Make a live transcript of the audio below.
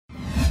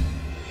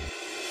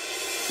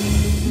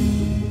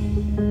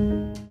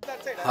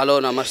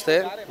Hello,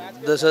 namaste.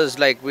 This is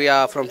like we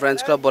are from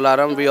Friends Club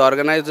Bolarum. We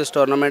organize this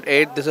tournament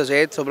This is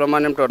 8th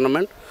Subramaniam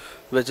tournament,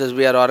 which is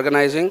we are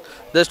organizing.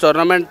 This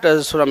tournament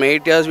is from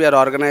 8 years. We are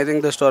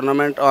organizing this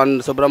tournament on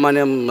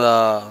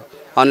Subramaniam,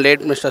 on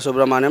late Mr.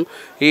 Subramaniam.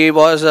 He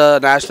was a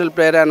national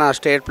player and a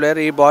state player.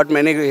 He brought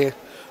many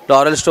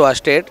laurels to our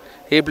state.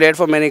 He played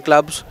for many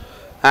clubs,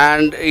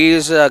 and he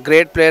is a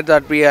great player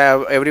that we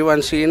have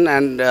everyone seen.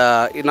 And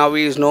now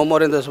he is no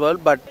more in this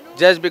world, but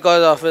just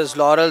because of his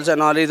laurels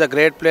and all, he's a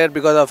great player.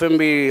 Because of him,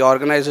 we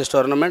organize this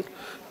tournament.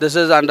 This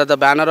is under the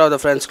banner of the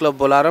Friends Club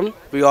Bolarum.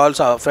 We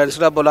also Friends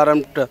Club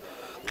Bolarum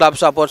club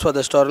supports for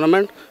this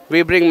tournament.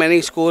 We bring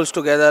many schools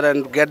together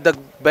and get the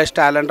best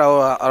talent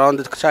around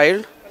the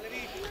child.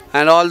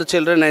 And all the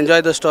children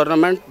enjoy this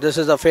tournament. This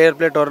is a fair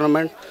play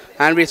tournament.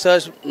 And we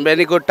search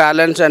many good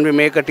talents and we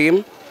make a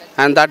team.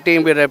 And that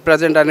team we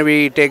represent and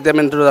we take them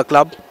into the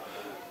club.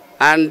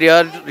 And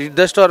here,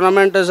 this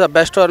tournament is the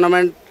best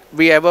tournament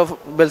we ever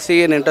will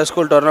see in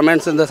inter-school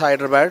tournaments in this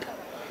Hyderabad.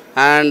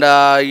 And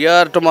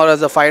here tomorrow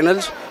is the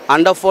finals.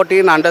 Under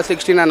 14, under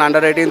 16 and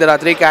under 18, there are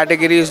 3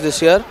 categories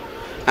this year.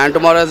 And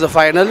tomorrow is the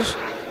finals.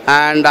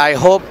 And I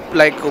hope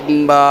like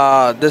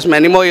this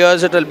many more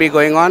years it will be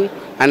going on.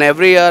 And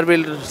every year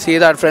we'll see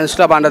that Friends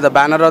Club under the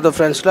banner of the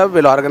Friends Club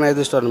will organize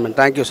this tournament.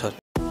 Thank you, sir.